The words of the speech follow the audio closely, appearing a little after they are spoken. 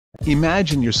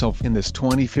Imagine yourself in this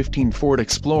 2015 Ford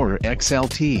Explorer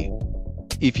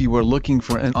XLT. If you are looking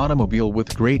for an automobile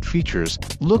with great features,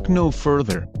 look no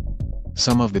further.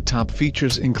 Some of the top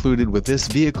features included with this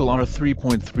vehicle are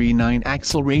 3.39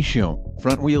 axle ratio,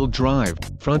 front-wheel drive,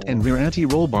 front and rear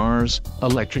anti-roll bars,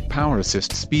 electric power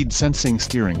assist speed sensing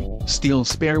steering, steel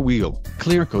spare wheel,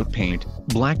 clear coat paint,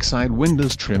 black side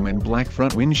windows trim and black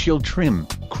front windshield trim,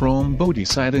 chrome body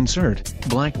side insert,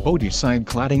 black body side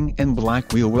cladding and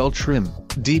black wheel well trim,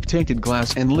 deep tinted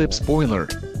glass and lip spoiler.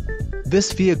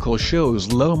 This vehicle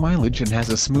shows low mileage and has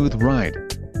a smooth ride.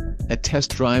 A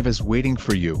test drive is waiting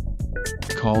for you.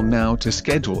 Call now to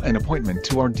schedule an appointment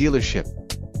to our dealership.